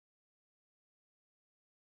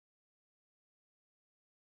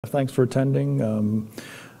Thanks for attending.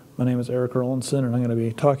 My name is Erik Erlandson, and I'm going to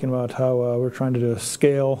be talking about how we're trying to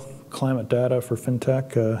scale climate data for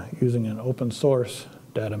FinTech using an open source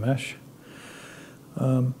data mesh.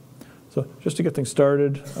 So just to get things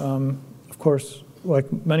started, of course,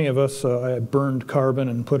 like many of us, I burned carbon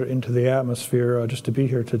and put it into the atmosphere just to be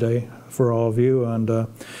here today for all of you. And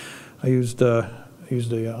I used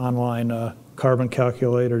the online carbon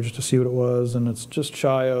calculator just to see what it was, and it's just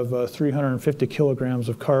shy of 350 kilograms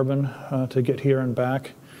of carbon to get here and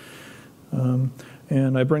back.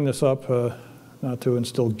 And I bring this up not to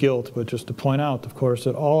instill guilt, but just to point out, of course,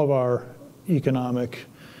 that all of our economic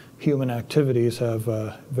human activities have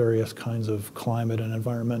various kinds of climate and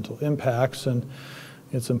environmental impacts, and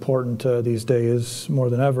it's important these days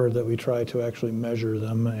more than ever that we try to actually measure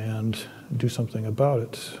them and do something about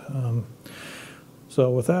it.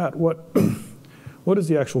 So with that, what is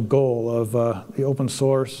the actual goal of the open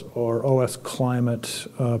source or OS climate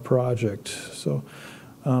project? So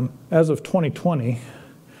as of 2020,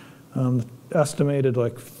 estimated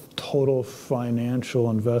total financial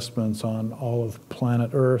investments on all of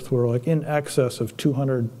planet Earth were in excess of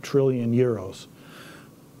 200 trillion euros.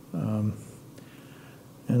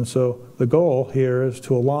 And so the goal here is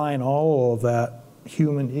to align all of that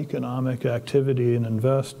human economic activity and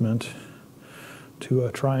investment to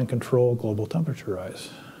try and control global temperature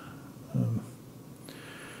rise.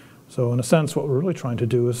 So in a sense, what we're really trying to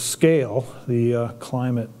do is scale the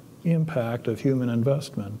climate impact of human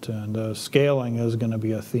investment, and scaling is going to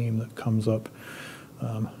be a theme that comes up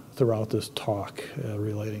throughout this talk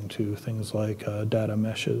relating to things like data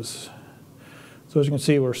meshes. So as you can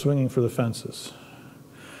see, we're swinging for the fences.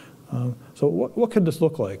 So what could this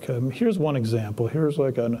look like? Here's one example. Here's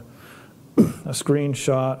a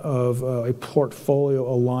screenshot of a portfolio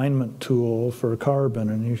alignment tool for carbon.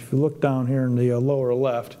 And if you look down here in the lower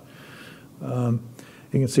left, you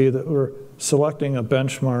can see that we're selecting a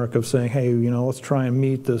benchmark of saying, hey, let's try and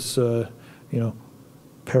meet this,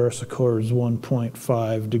 Paris Accords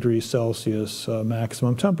 1.5 degrees Celsius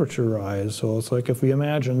maximum temperature rise. So it's like if we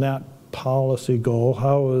imagine that policy goal,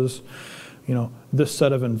 how is, this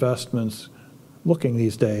set of investments looking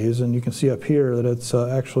these days? And you can see up here that it's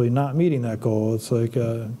actually not meeting that goal. It's like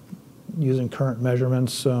using current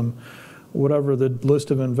measurements, whatever the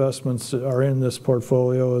list of investments are in this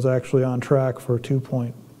portfolio is actually on track for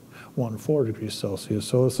 2.14 degrees Celsius.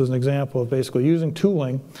 So this is an example of basically using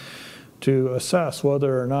tooling to assess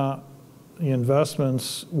whether or not the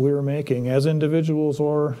investments we're making as individuals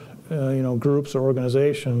or groups or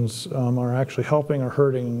organizations are actually helping or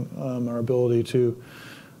hurting our ability to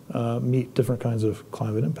meet different kinds of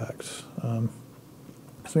climate impacts.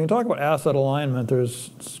 So when you talk about asset alignment,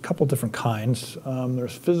 there's a couple different kinds.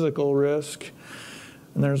 There's physical risk,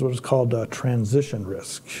 and there's what is called transition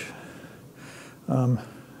risk. In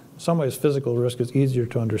some ways, physical risk is easier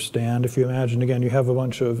to understand. If you imagine, again, you have a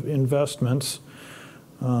bunch of investments.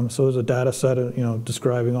 So there's a data set,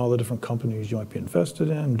 describing all the different companies you might be invested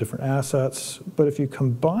in, different assets. But if you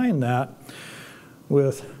combine that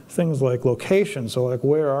with things like location, so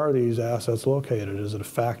where are these assets located? Is it a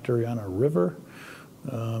factory on a river?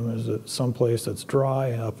 Is it someplace that's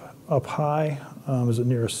dry, up high? Is it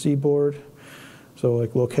near a seaboard? So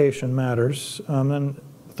location matters. Then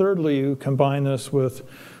thirdly, you combine this with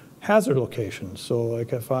hazard locations. So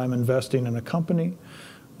if I'm investing in a company,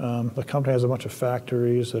 the company has a bunch of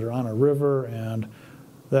factories that are on a river, and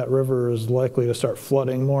that river is likely to start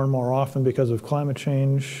flooding more and more often because of climate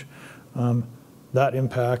change. That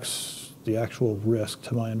impacts the actual risk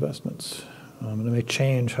to my investments. And it may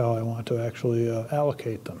change how I want to actually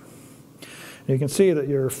allocate them. And you can see that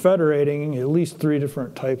you're federating at least 3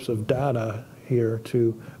 different types of data here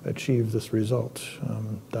to achieve this result.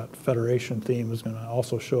 That federation theme is going to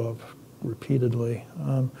also show up repeatedly.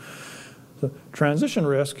 The transition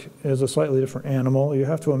risk is a slightly different animal. You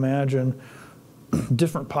have to imagine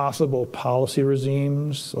different possible policy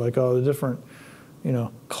regimes, all the different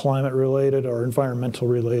climate-related or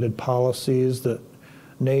environmental-related policies that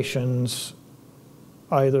nations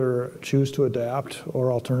either choose to adapt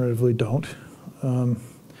or alternatively don't,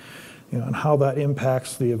 and how that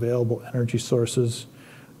impacts the available energy sources,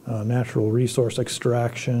 natural resource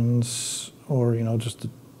extractions, or just the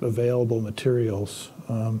available materials,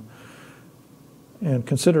 and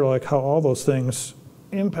consider how all those things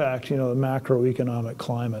impact the macroeconomic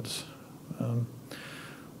climates.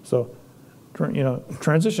 So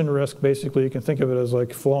transition risk, basically, you can think of it as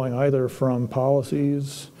flowing either from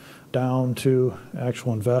policies down to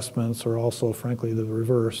actual investments, or also, frankly, the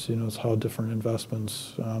reverse. It's how different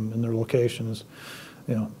investments in their locations,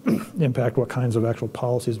 impact what kinds of actual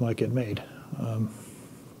policies might get made.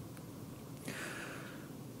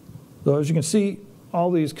 So as you can see, all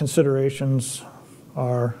these considerations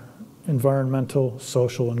are environmental,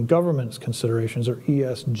 social, and governance considerations, or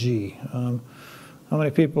ESG. How many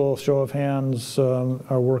people, show of hands,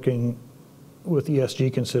 are working with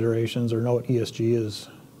ESG considerations or know what ESG is?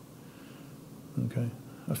 Okay,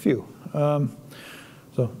 a few.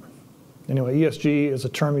 So anyway, ESG is a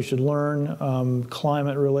term you should learn.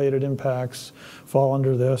 Climate-related impacts fall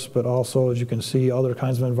under this, but also, as you can see, other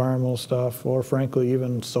kinds of environmental stuff, or frankly,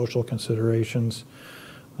 even social considerations,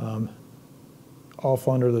 all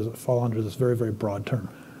fall under this very, very broad term.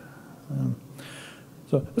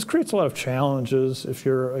 So this creates a lot of challenges if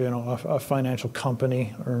you're, a financial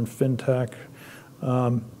company or in FinTech.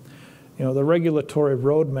 The regulatory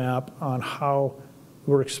roadmap on how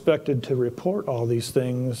we're expected to report all these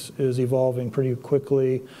things is evolving pretty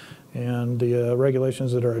quickly, and the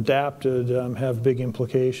regulations that are adapted have big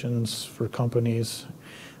implications for companies.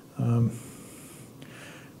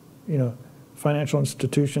 Financial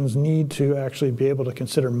institutions need to actually be able to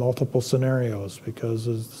consider multiple scenarios,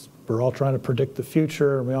 because we're all trying to predict the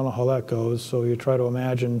future, and we all know how that goes. So you try to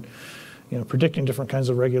imagine, predicting different kinds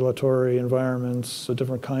of regulatory environments,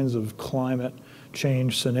 different kinds of climate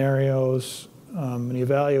change scenarios, and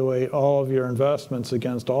evaluate all of your investments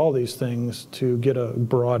against all these things to get a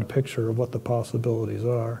broad picture of what the possibilities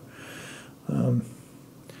are.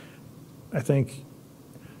 I think,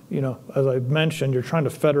 as I mentioned, you're trying to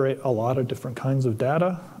federate a lot of different kinds of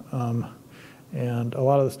data. And a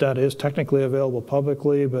lot of this data is technically available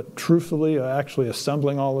publicly, but truthfully, actually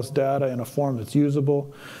assembling all this data in a form that's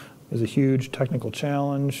usable is a huge technical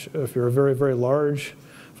challenge. If you're a very, very large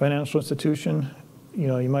financial institution,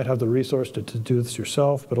 you might have the resource to do this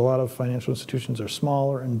yourself, but a lot of financial institutions are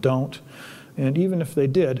smaller and don't. And even if they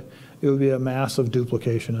did, it would be a massive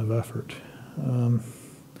duplication of effort.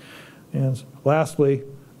 And lastly,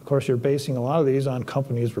 of course, you're basing a lot of these on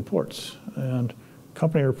companies' reports. And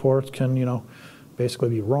company reports can, basically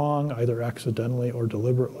be wrong, either accidentally or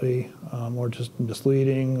deliberately, or just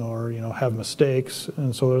misleading, or, have mistakes.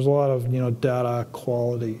 And so there's a lot of, data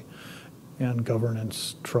quality and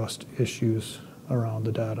governance trust issues around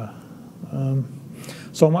the data.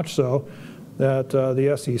 So much so that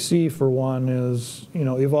the SEC, for one, is,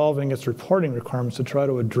 evolving its reporting requirements to try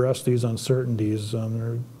to address these uncertainties.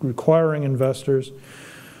 They're requiring investors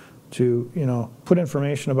to, put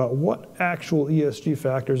information about what actual ESG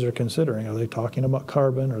factors they're considering. Are they talking about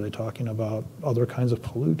carbon? Are they talking about other kinds of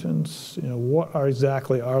pollutants? What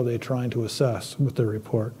exactly are they trying to assess with their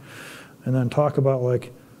report? And then talk about,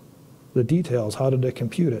 the details. How did they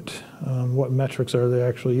compute it? What metrics are they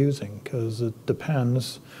actually using? Because it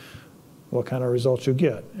depends what kind of results you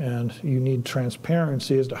get. And you need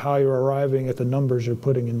transparency as to how you're arriving at the numbers you're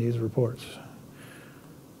putting in these reports.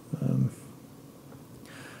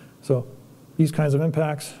 So these kinds of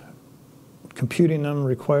impacts, computing them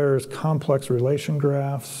requires complex relation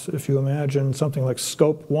graphs. If you imagine something like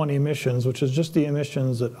Scope 1 emissions, which is just the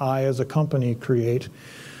emissions that I as a company create,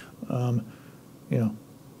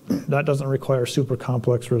 that doesn't require super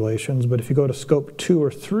complex relations. But if you go to Scope 2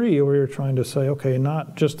 or 3, where you're trying to say, okay,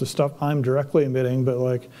 not just the stuff I'm directly emitting,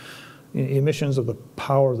 but emissions of the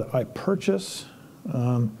power that I purchase,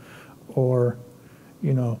 or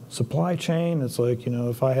supply chain. It's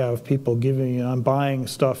if I have people I'm buying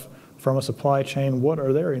stuff from a supply chain, what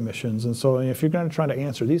are their emissions? And so if you're going to try to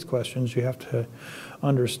answer these questions, you have to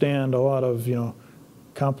understand a lot of,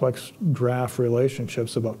 complex graph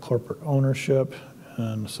relationships about corporate ownership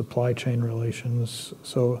and supply chain relations.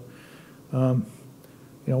 So,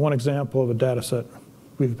 one example of a data set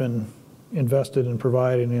we've been invested in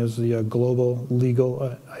providing is the Global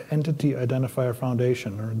Legal Entity Identifier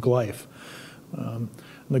Foundation, or GLIFE.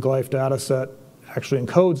 The GLIFE data set actually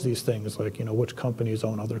encodes these things, which companies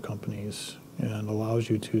own other companies, and allows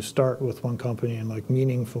you to start with one company and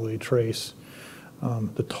meaningfully trace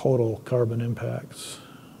the total carbon impacts.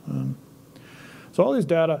 So all these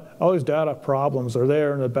data problems are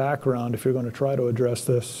there in the background if you're going to try to address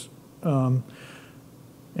this. And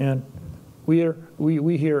we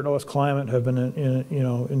here at OS Climate have been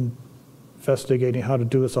investigating how to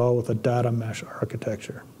do this all with a data mesh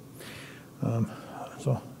architecture.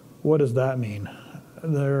 So what does that mean?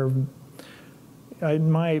 There are,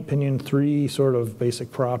 in my opinion, three sort of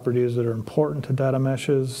basic properties that are important to data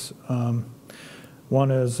meshes.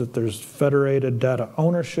 One is that there's federated data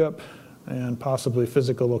ownership and possibly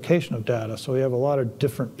physical location of data. So we have a lot of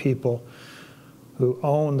different people who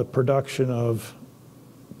own the production of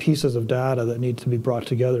pieces of data that need to be brought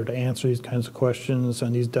together to answer these kinds of questions,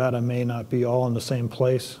 and these data may not be all in the same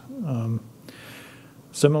place.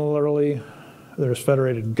 Similarly, There's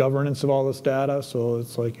federated governance of all this data. So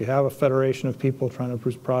it's like you have a federation of people trying to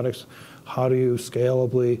produce products. How do you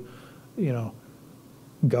scalably,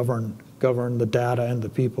 govern the data and the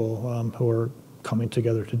people who are coming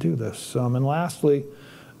together to do this? And lastly,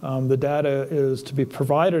 the data is to be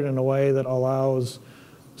provided in a way that allows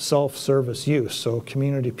self-service use. So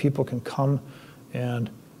community people can come and,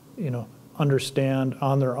 understand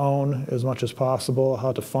on their own as much as possible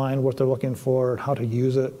how to find what they're looking for, how to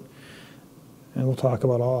use it. And we'll talk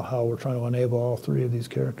about how we're trying to enable all three of these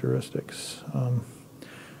characteristics.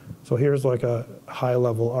 So here's like a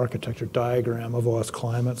high-level architecture diagram of OS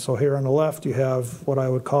climate. So here on the left, you have what I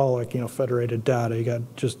would call like, federated data. You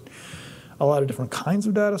got just a lot of different kinds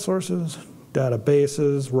of data sources,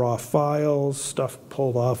 databases, raw files, stuff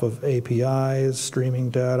pulled off of APIs, streaming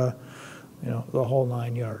data, the whole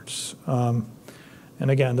 9 yards. And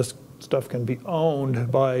again, this stuff can be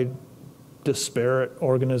owned by disparate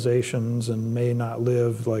organizations and may not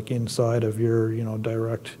live like inside of your,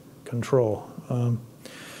 direct control.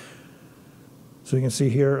 So you can see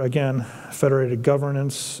here, again, federated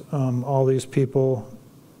governance, all these people,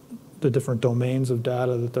 the different domains of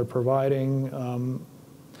data that they're providing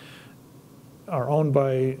are owned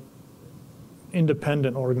by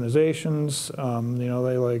independent organizations.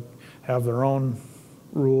 They have their own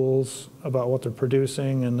rules about what they're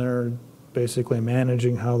producing, and they're basically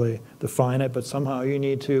managing how they define it, but somehow you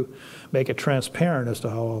need to make it transparent as to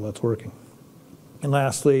how all that's working. And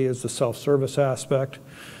lastly is the self-service aspect.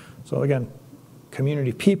 So again,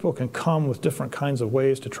 community people can come with different kinds of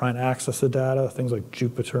ways to try and access the data, things like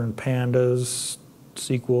Jupyter and Pandas,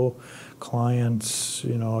 SQL clients,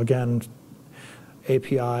 again,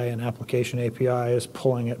 API and application APIs,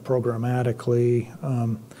 pulling it programmatically,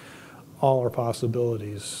 all are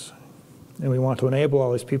possibilities. And we want to enable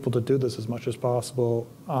all these people to do this as much as possible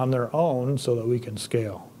on their own so that we can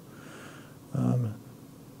scale.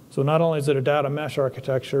 So not only is it a data mesh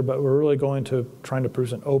architecture, but we're really trying to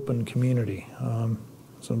produce an open community.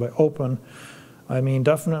 So by open, I mean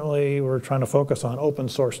definitely we're trying to focus on open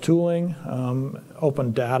source tooling,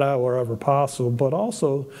 open data wherever possible, but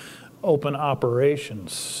also open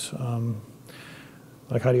operations.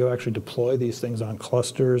 Like how do you actually deploy these things on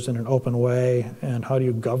clusters in an open way, and how do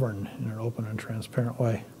you govern in an open and transparent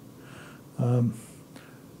way?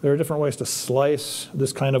 There are different ways to slice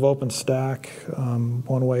this kind of open stack.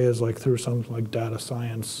 One way is like through some like data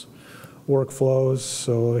science workflows.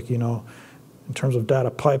 So like, in terms of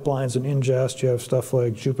data pipelines and ingest, you have stuff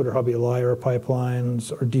like Jupyter Hubby Lyra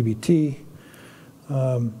pipelines or DBT.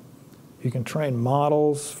 You can train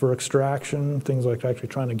models for extraction, things like actually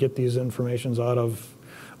trying to get these informations out of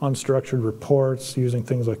unstructured reports using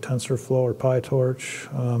things like TensorFlow or PyTorch.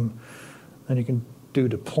 Then you can do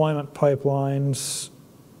deployment pipelines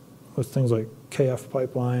with things like KF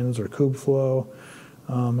pipelines or Kubeflow.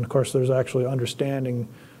 And of course, there's actually understanding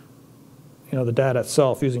the data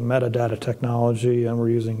itself using metadata technology, and we're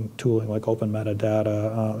using tooling like open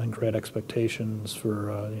metadata and create expectations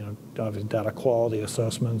for obviously data quality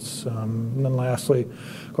assessments. And then lastly,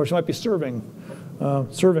 of course, you might be serving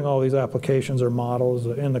all these applications or models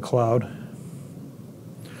in the cloud.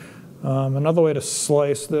 Another way to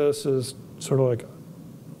slice this is sort of like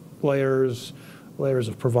layers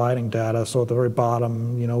of providing data. So at the very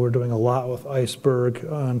bottom, we're doing a lot with Iceberg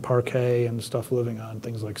and Parquet and stuff living on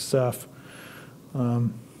things like Ceph.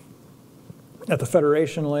 At the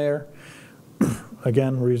federation layer,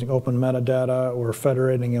 again, we're using open metadata. We're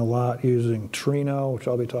federating a lot using Trino, which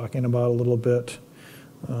I'll be talking about a little bit.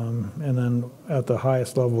 And then at the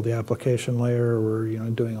highest level, the application layer, we're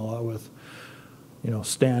doing a lot with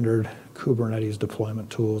standard Kubernetes deployment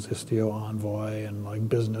tools, Istio, Envoy, and like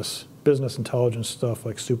business intelligence stuff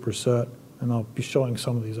like Superset. And I'll be showing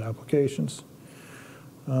some of these applications.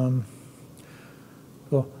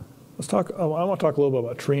 So I want to talk a little bit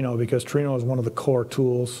about Trino, because Trino is one of the core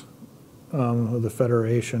tools of the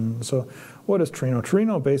federation. So what is Trino?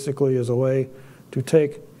 Trino basically is a way to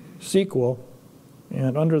take SQL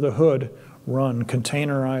and under the hood run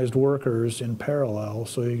containerized workers in parallel.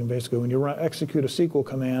 So you can basically, when you execute a SQL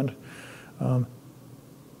command, the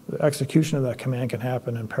execution of that command can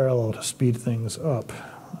happen in parallel to speed things up.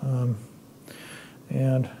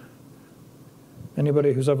 And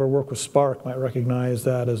anybody who's ever worked with Spark might recognize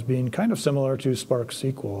that as being kind of similar to Spark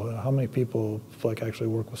SQL. How many people actually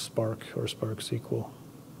work with Spark or Spark SQL?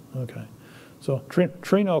 Okay. So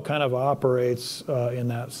Trino kind of operates in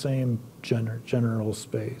that same general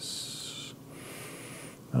space.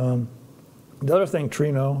 The other thing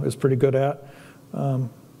Trino is pretty good at,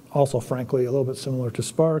 also frankly a little bit similar to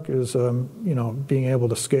Spark, is being able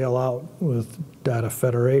to scale out with data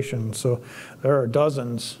federation. So there are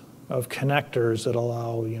dozens of connectors that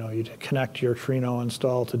allow you to connect your Trino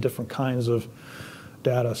install to different kinds of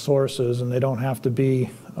data sources, and they don't have to be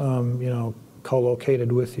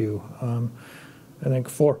co-located with you. I think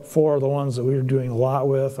four of the ones that we're doing a lot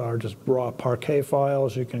with are just raw Parquet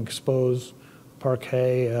files. You can expose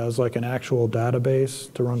Parquet as like an actual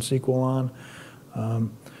database to run SQL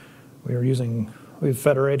on. We've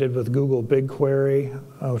federated with Google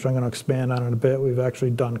BigQuery, which I'm going to expand on in a bit. We've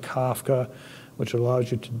actually done Kafka, which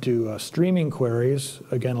allows you to do streaming queries,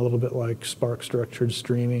 again, a little bit like Spark structured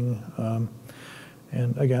streaming.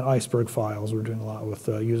 And again, Iceberg files, we're doing a lot with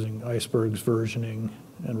using Iceberg's versioning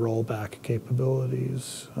and rollback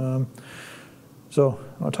capabilities. So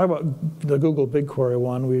I'll talk about the Google BigQuery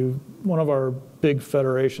one. One of our big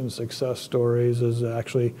federation success stories is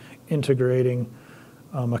actually integrating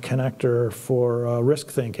a connector for risk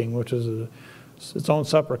thinking, which is its own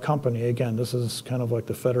separate company. Again, this is kind of like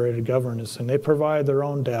the federated governance thing. They provide their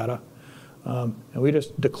own data, and we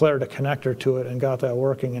just declared a connector to it and got that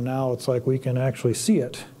working, and now it's like we can actually see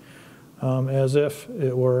it as if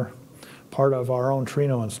it were part of our own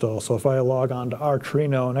Trino install. So if I log on to our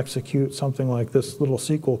Trino and execute something like this little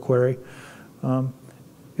SQL query,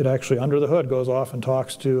 it actually, under the hood, goes off and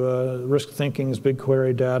talks to Risk Thinking's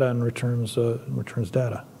BigQuery data and returns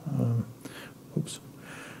data. Oops.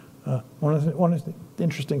 One of the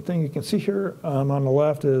interesting thing you can see here on the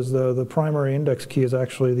left is the primary index key is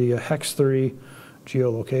actually the hex 3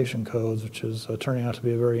 geolocation codes, which is turning out to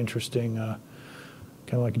be a very interesting kind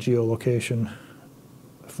of like geolocation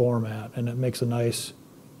format, and it makes a nice,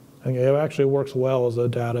 I think it actually works well as a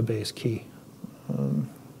database key.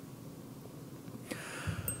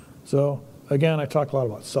 So again, I talked a lot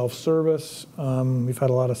about self-service. We've had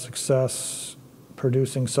a lot of success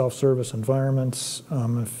producing self-service environments.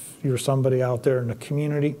 If you're somebody out there in the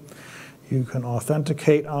community, you can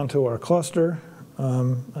authenticate onto our cluster.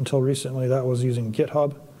 Until recently, that was using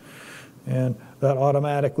GitHub. And that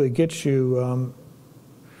automatically gets you,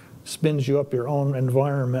 spins you up your own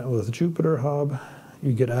environment with Jupyter Hub.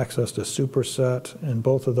 You get access to Superset, and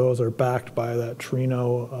both of those are backed by that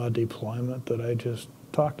Trino deployment that I just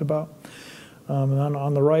talked about. And then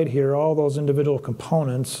on the right here, all those individual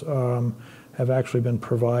components have actually been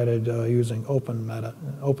provided using Open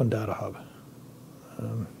Data Hub.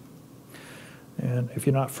 And if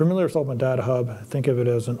you're not familiar with Open Data Hub, think of it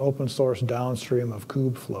as an open source downstream of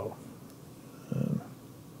Kubeflow.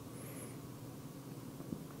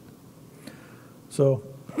 So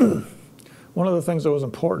one of the things that was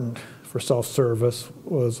important for self-service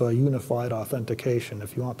was unified authentication.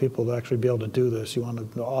 If you want people to actually be able to do this, you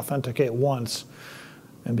want to authenticate once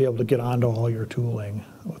and be able to get onto all your tooling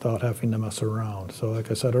without having to mess around. So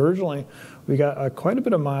like I said, originally, we got quite a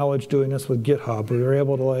bit of mileage doing this with GitHub. We were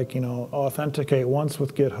able to authenticate once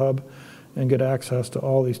with GitHub and get access to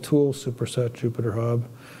all these tools, Superset, Jupyter Hub,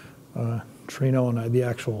 Trino, and the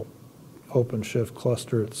actual OpenShift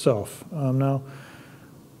cluster itself. Now,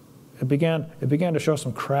 it began to show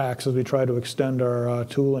some cracks as we tried to extend our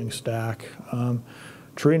tooling stack.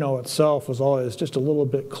 Trino itself was always just a little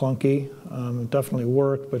bit clunky. It definitely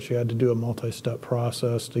worked, but you had to do a multi-step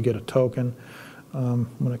process to get a token.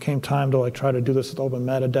 When it came time to try to do this with open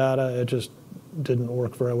metadata, it just didn't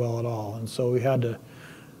work very well at all. And so we had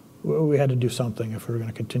to do something if we were going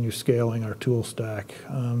to continue scaling our tool stack.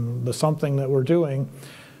 The something that we're doing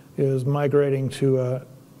is migrating to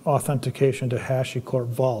authentication to HashiCorp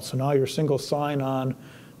Vault. So now your single sign-on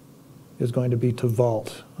is going to be to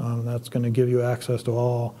Vault. That's going to give you access to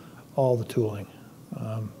all the tooling.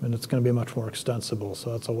 And it's going to be much more extensible.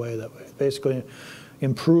 So that's a way that we're basically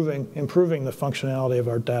improving the functionality of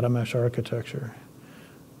our data mesh architecture.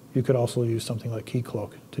 You could also use something like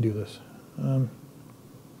Keycloak to do this.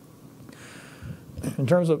 In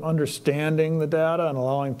terms of understanding the data and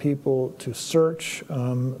allowing people to search,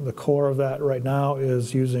 the core of that right now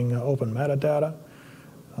is using open metadata.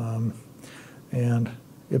 And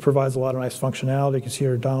it provides a lot of nice functionality. You can see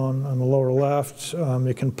here down on the lower left,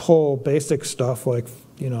 you can pull basic stuff like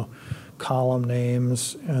column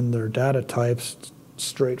names and their data types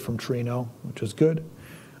straight from Trino, which is good.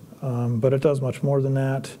 But it does much more than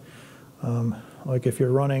that. Like if you're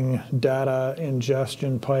running data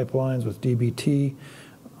ingestion pipelines with dbt,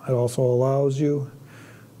 it also allows you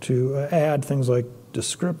to add things like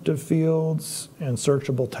descriptive fields and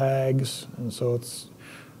searchable tags. And so it's,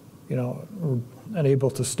 able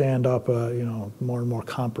to stand up a, more and more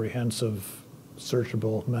comprehensive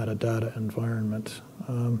searchable metadata environment.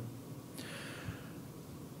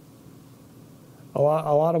 A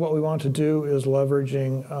lot of what we want to do is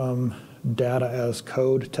leveraging data as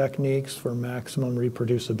code techniques for maximum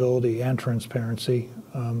reproducibility and transparency.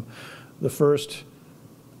 The first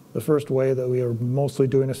The first way that we were mostly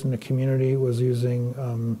doing this in the community was using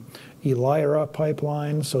Elira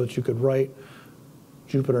pipelines so that you could write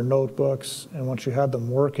Jupyter notebooks, and once you had them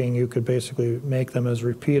working, you could basically make them as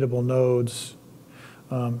repeatable nodes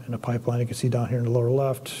in a pipeline. You can see down here in the lower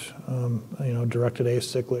left, directed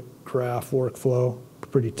acyclic graph workflow,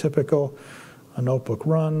 pretty typical. A notebook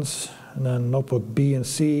runs, and then notebook B and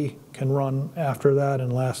C can run after that,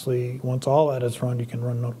 and lastly, once all that is run, you can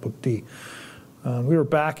run notebook D. We were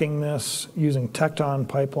backing this using Tecton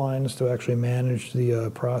pipelines to actually manage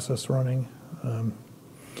the process running.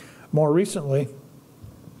 More recently,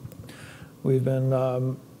 we've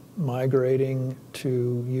been migrating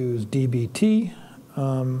to use DBT,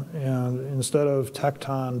 and instead of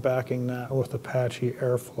Tecton backing that with Apache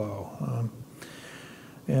Airflow.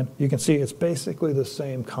 And you can see it's basically the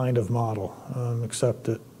same kind of model, except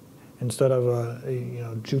that instead of a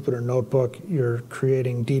Jupyter notebook, you're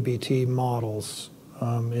creating DBT models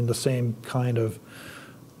in the same kind of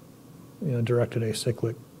directed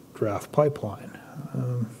acyclic graph pipeline.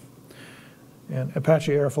 And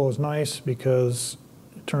Apache Airflow is nice because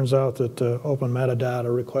it turns out that open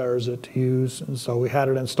metadata requires it to use, and so we had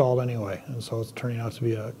it installed anyway, and so it's turning out to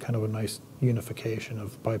be a kind of a nice unification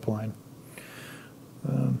of pipeline.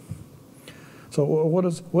 So what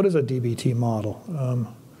is a DBT model?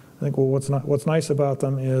 I think what's nice about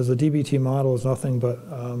them is the DBT model is nothing but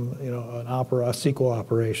a SQL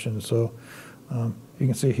operation. So you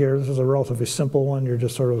can see here, this is a relatively simple one. You're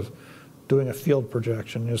just sort of doing a field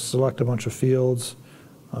projection. You just select a bunch of fields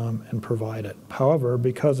and provide it. However,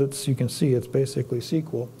 because you can see it's basically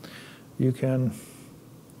SQL, you can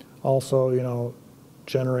also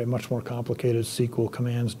generate much more complicated SQL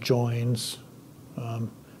commands, joins,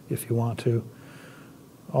 if you want to.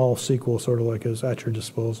 All SQL sort of like is at your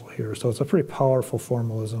disposal here. So it's a pretty powerful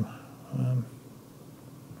formalism.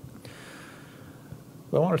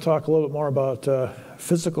 I want to talk a little bit more about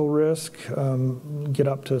physical risk, get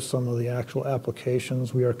up to some of the actual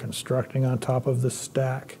applications we are constructing on top of this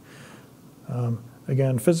stack.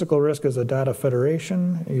 Again, physical risk is a data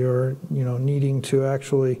federation. You're needing to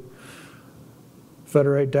actually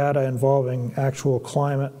federate data involving actual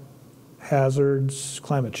climate hazards,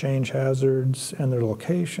 climate change hazards, and their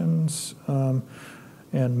locations,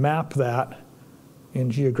 and map that in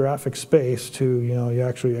geographic space to the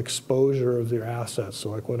actual exposure of your assets.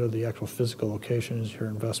 So like what are the actual physical locations, your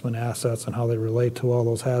investment assets, and how they relate to all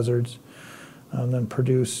those hazards, and then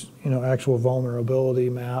produce actual vulnerability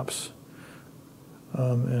maps.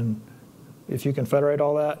 And if you can federate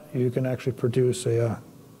all that, you can actually produce a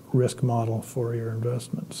risk model for your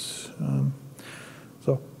investments.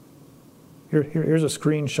 So here's a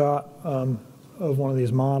screenshot of one of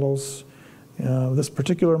these models. This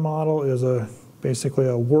particular model is basically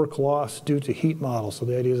a work loss due to heat model. So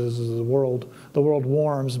the idea is as the world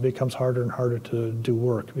warms, it becomes harder and harder to do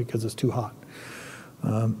work because it's too hot.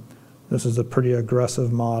 This is a pretty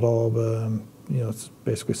aggressive model, but it's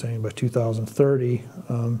basically saying by 2030,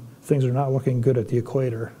 things are not looking good at the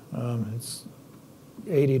equator. It's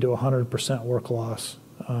 80 to 100% work loss,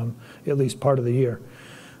 at least part of the year.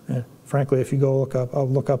 And frankly, if you go look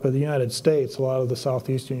up at the United States, a lot of the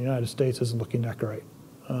southeastern United States isn't looking that great.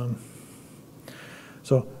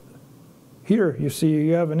 So here you see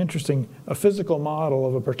you have a physical model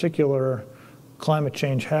of a particular climate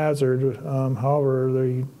change hazard. However,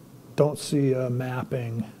 you don't see a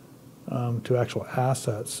mapping to actual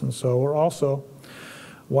assets. And so we're also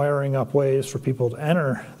wiring up ways for people to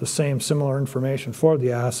enter the similar information for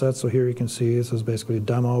the assets. So here you can see this is basically a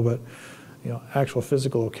demo, but actual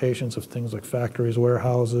physical locations of things like factories,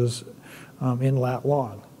 warehouses, in lat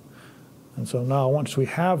long. And so now once we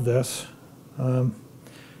have this,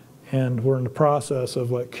 and we're in the process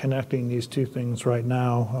of connecting these two things right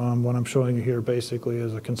now. What I'm showing you here basically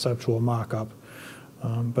is a conceptual mock-up.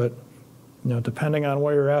 But depending on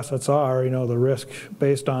where your assets are, the risk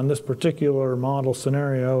based on this particular model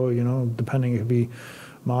scenario, depending, it could be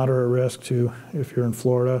moderate risk to, if you're in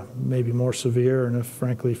Florida, maybe more severe, and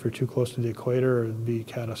frankly, if you're too close to the equator, it'd be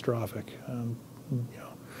catastrophic.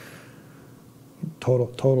 Total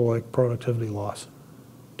productivity loss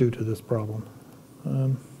due to this problem.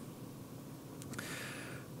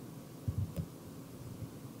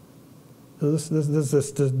 So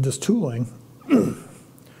this tooling,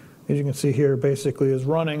 as you can see here, basically is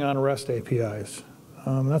running on REST APIs.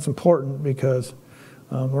 That's important because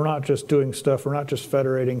we're not just doing stuff, we're not just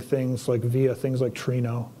federating things via things like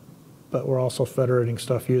Trino, but we're also federating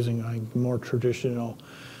stuff using more traditional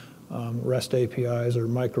REST APIs or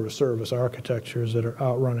microservice architectures that are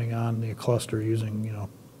outrunning on the cluster using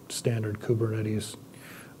standard Kubernetes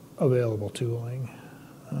available tooling.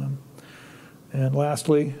 And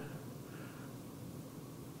lastly,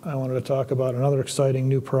 I wanted to talk about another exciting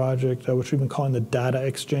new project, which we've been calling the data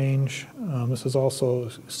exchange. This is also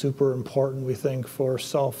super important, we think, for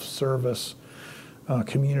self-service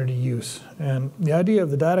community use. And the idea of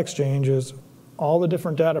the data exchange is all the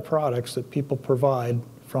different data products that people provide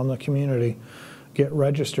from the community get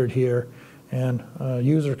registered here, and a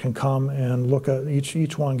user can come and look at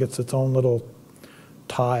each one gets its own little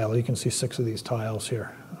tile. You can see 6 of these tiles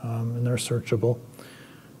here, and they're searchable.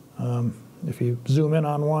 If you zoom in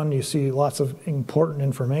on one, you see lots of important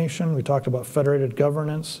information. We talked about federated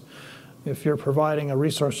governance. If you're providing a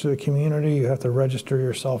resource to the community, you have to register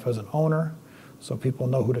yourself as an owner so people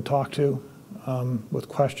know who to talk to with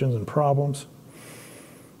questions and problems.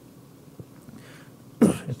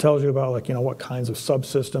 It tells you about, like, what kinds of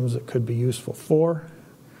subsystems it could be useful for.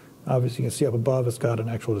 Obviously, you can see up above, it's got an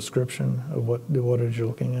actual description of what it is you're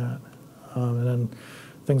looking at. And then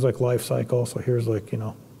things like life cycle. So here's, like,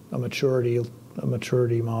 a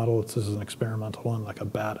maturity model. This is an experimental one, like a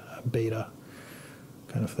beta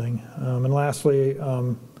kind of thing. And lastly,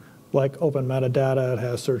 like open metadata, it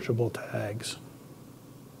has searchable tags.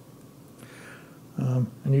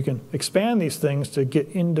 And you can expand these things to get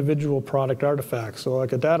individual product artifacts. So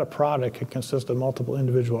like a data product can consist of multiple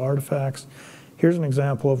individual artifacts. Here's an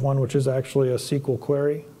example of one which is actually a SQL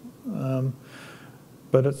query.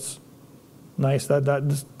 But it's nice,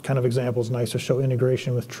 this kind of example is nice to show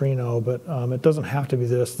integration with Trino, but it doesn't have to be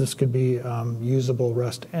this. This could be usable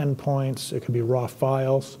REST endpoints. It could be raw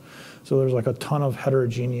files. So there's like a ton of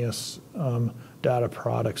heterogeneous data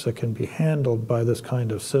products that can be handled by this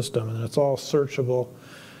kind of system, and it's all searchable.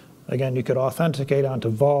 Again, you could authenticate onto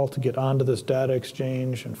Vault to get onto this data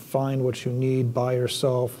exchange and find what you need by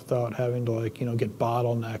yourself without having to, like, get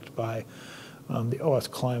bottlenecked by the OS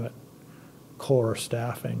Climate core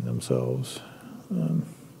staffing themselves.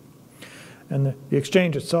 And the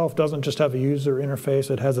exchange itself doesn't just have a user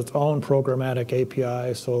interface, it has its own programmatic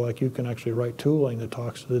API, so like you can actually write tooling that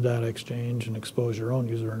talks to the data exchange and expose your own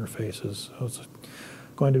user interfaces. So it's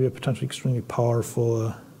going to be a potentially extremely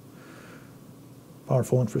powerful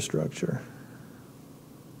infrastructure.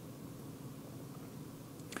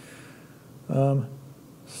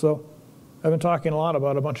 So I've been talking a lot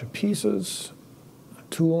about a bunch of pieces,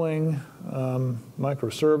 tooling,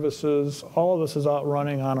 microservices. All of this is out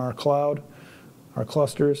running on our cloud, our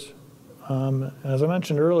clusters. As I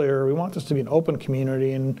mentioned earlier, we want this to be an open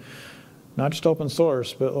community and not just open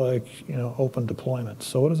source, but like, open deployment.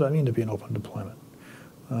 So what does that mean to be an open deployment?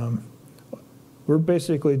 We're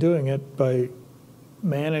basically doing it by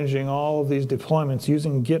managing all of these deployments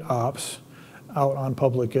using GitOps out on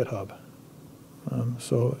public GitHub.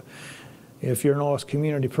 So if you're an OS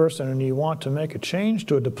community person and you want to make a change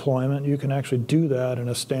to a deployment, you can actually do that in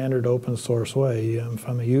a standard open source way. If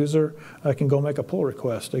I'm a user, I can go make a pull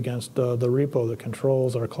request against the repo that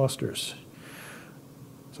controls our clusters.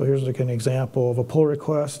 So here's like an example of a pull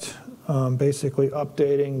request, basically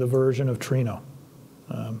updating the version of Trino.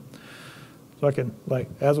 So I can, like,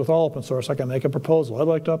 as with all open source, I can make a proposal. I'd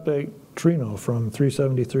like to update Trino from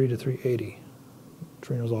 373 to 380.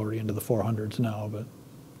 Trino's already into the 400s now, but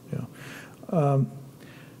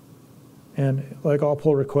and like all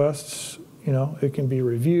pull requests, it can be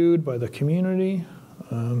reviewed by the community,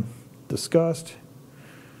 discussed,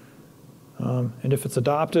 and if it's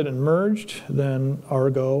adopted and merged, then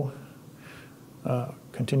Argo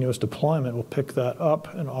continuous deployment will pick that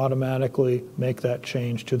up and automatically make that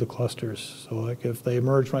change to the clusters. So like if they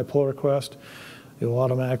merge my pull request, it will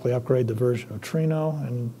automatically upgrade the version of Trino,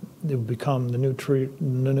 and it will become the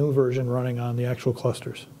new version running on the actual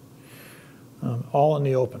clusters. All in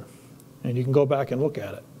the open. And you can go back and look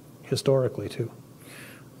at it historically too.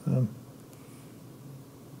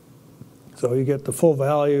 So you get the full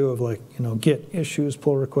value of, like, Git issues,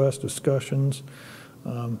 pull requests, discussions,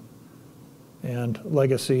 and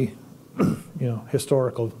legacy,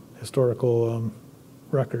 historical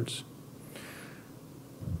records.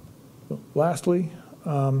 Lastly,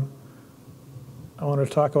 I want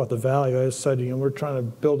to talk about the value. As I said, we're trying to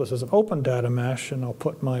build this as an open data mesh, and I'll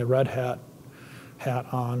put my Red Hat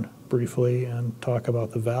on briefly and talk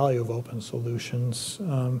about the value of open solutions.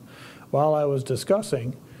 While I was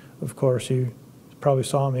discussing, of course, you probably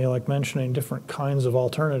saw me mentioning different kinds of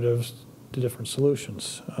alternatives to different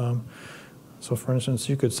solutions. So for instance,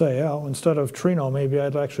 you could say, instead of Trino, maybe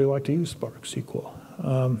I'd actually like to use Spark SQL.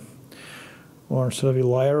 Or instead of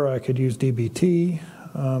Lyra, I could use DBT.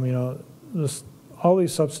 All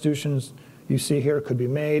these substitutions you see here could be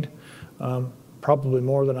made, probably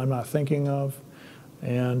more than I'm not thinking of.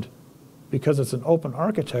 And because it's an open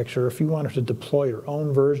architecture, if you wanted to deploy your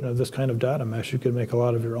own version of this kind of data mesh, you could make a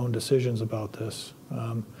lot of your own decisions about this.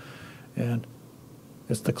 And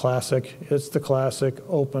it's the classic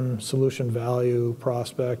open solution value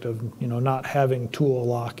prospect of not having tool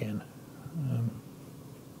lock-in.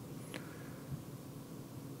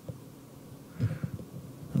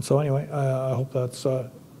 And so anyway, I hope that's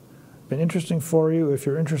been interesting for you. If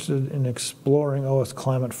you're interested in exploring OS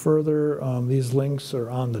Climate further, these links are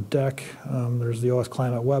on the deck. There's the OS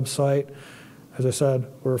Climate website. As I said,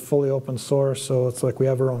 we're fully open source, so it's like we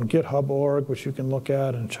have our own GitHub org, which you can look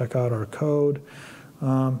at and check out our code.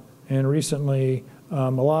 And recently, a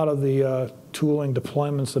lot of the tooling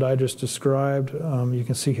deployments that I just described, you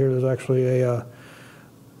can see here there's actually a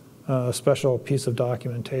special piece of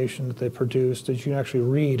documentation that they produced that you can actually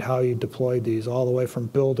read how you deployed these, all the way from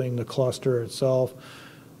building the cluster itself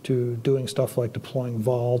to doing stuff like deploying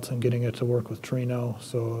Vault and getting it to work with Trino.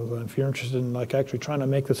 So if you're interested in actually trying to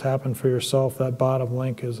make this happen for yourself, that bottom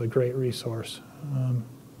link is a great resource.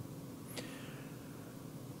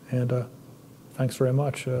 Thanks very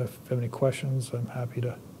much. If you have any questions, I'm happy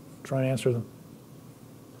to try and answer them.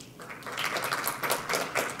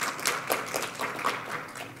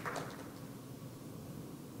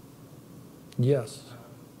 Yes.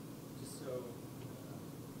 Just so,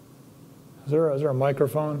 Is there a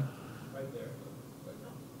microphone? right there.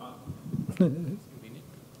 It's convenient.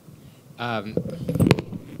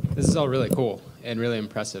 This is all really cool and really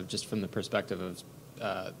impressive, just from the perspective of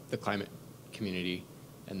the climate community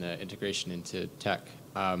and the integration into tech.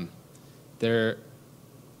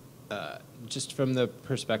 Just from the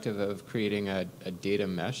perspective of creating a data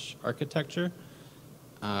mesh architecture,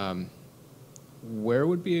 where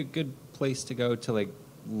would be a good place to go to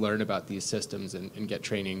learn about these systems and get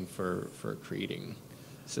training for creating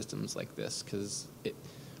systems like this? Because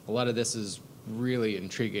a lot of this is really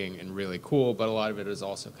intriguing and really cool, but a lot of it is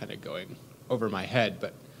also kind of going over my head.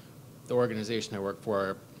 But the organization I work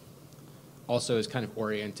for also is kind of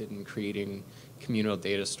oriented in creating communal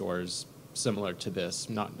data stores similar to this,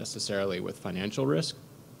 not necessarily with financial risk,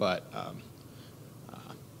 but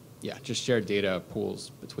yeah, just shared data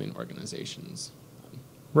pools between organizations.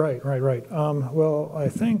 Right. Well, I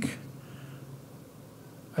think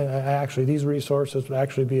actually these resources would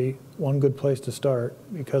actually be one good place to start,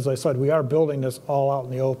 because I said we are building this all out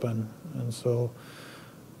in the open, and so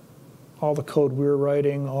all the code we're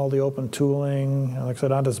writing, all the open tooling, like I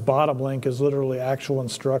said, on this bottom link is literally actual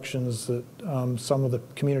instructions that some of the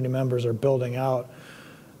community members are building out,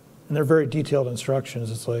 and they're very detailed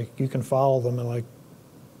instructions. It's like you can follow them and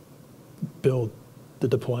build the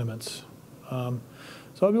deployments.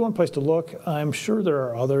 So that'd be one place to look. I'm sure there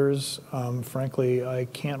are others. Frankly, I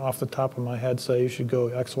can't off the top of my head say you should go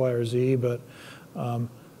X, Y, or Z, but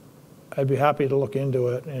I'd be happy to look into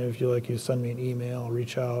it. And if you send me an email,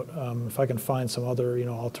 reach out. If I can find some other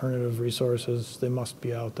alternative resources, they must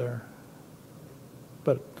be out there.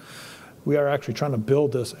 But we are actually trying to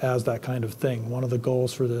build this as that kind of thing. One of the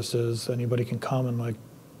goals for this is anybody can come and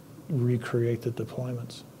recreate the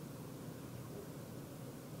deployments.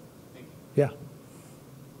 Thank you. Yeah.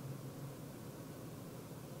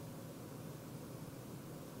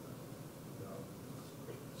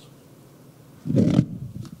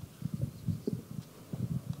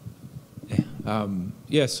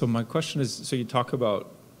 Yeah, so my question is, so you talk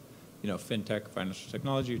about, FinTech, financial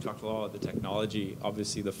technology, you talked a lot about the technology.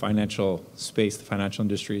 Obviously, the financial space, the financial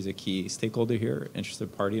industry is a key stakeholder here,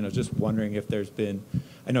 interested party, and I was just wondering if there's been,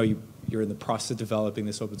 I know you're in the process of developing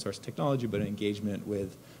this open source technology, but engagement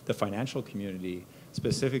with the financial community,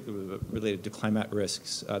 specifically related to climate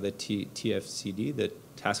risks, the TFCD, the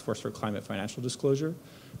Task Force for Climate Financial Disclosure,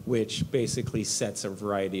 which basically sets a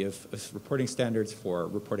variety of reporting standards for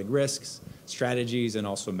reporting risks, strategies, and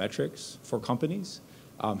also metrics for companies.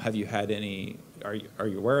 Have you had any, are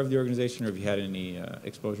you aware of the organization, or have you had any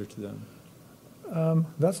exposure to them?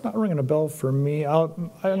 That's not ringing a bell for me.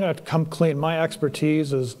 I'm going to come clean. My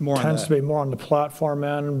expertise tends to be more on the platform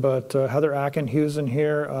end, but Heather Ackenhusen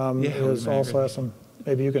here is also has some,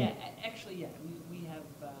 maybe you can. Yeah, actually, yeah, we have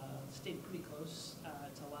stayed pretty close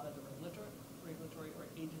to a lot of the regulatory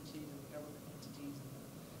agencies and government entities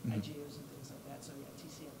and IGOs and things like that. So yeah,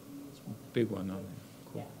 TCFD is one. Big one on there.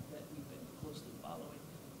 Cool. Yeah, that we've been closely following.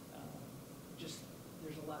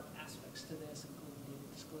 There's a lot of aspects to this, including data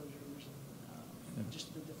disclosures and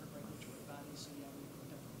just the different regulatory bodies. So yeah, we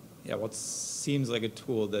definitely. Yeah, well, it seems like a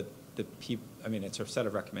tool that people, it's a set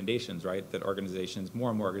of recommendations, right, that more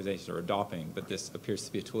and more organizations are adopting, but this appears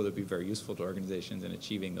to be a tool that would be very useful to organizations in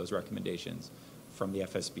achieving those recommendations from the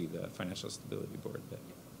FSB, the Financial Stability Board.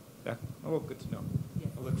 Yeah, oh, well, good to know. Yeah.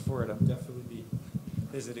 I'll look forward. I'll definitely be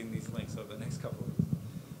visiting these links over the next couple of weeks.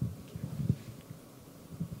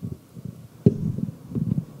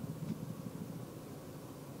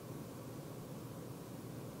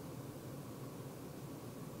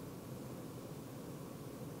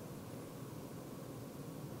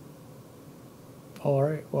 All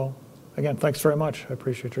right. Well, again, thanks very much. I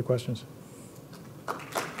appreciate your questions.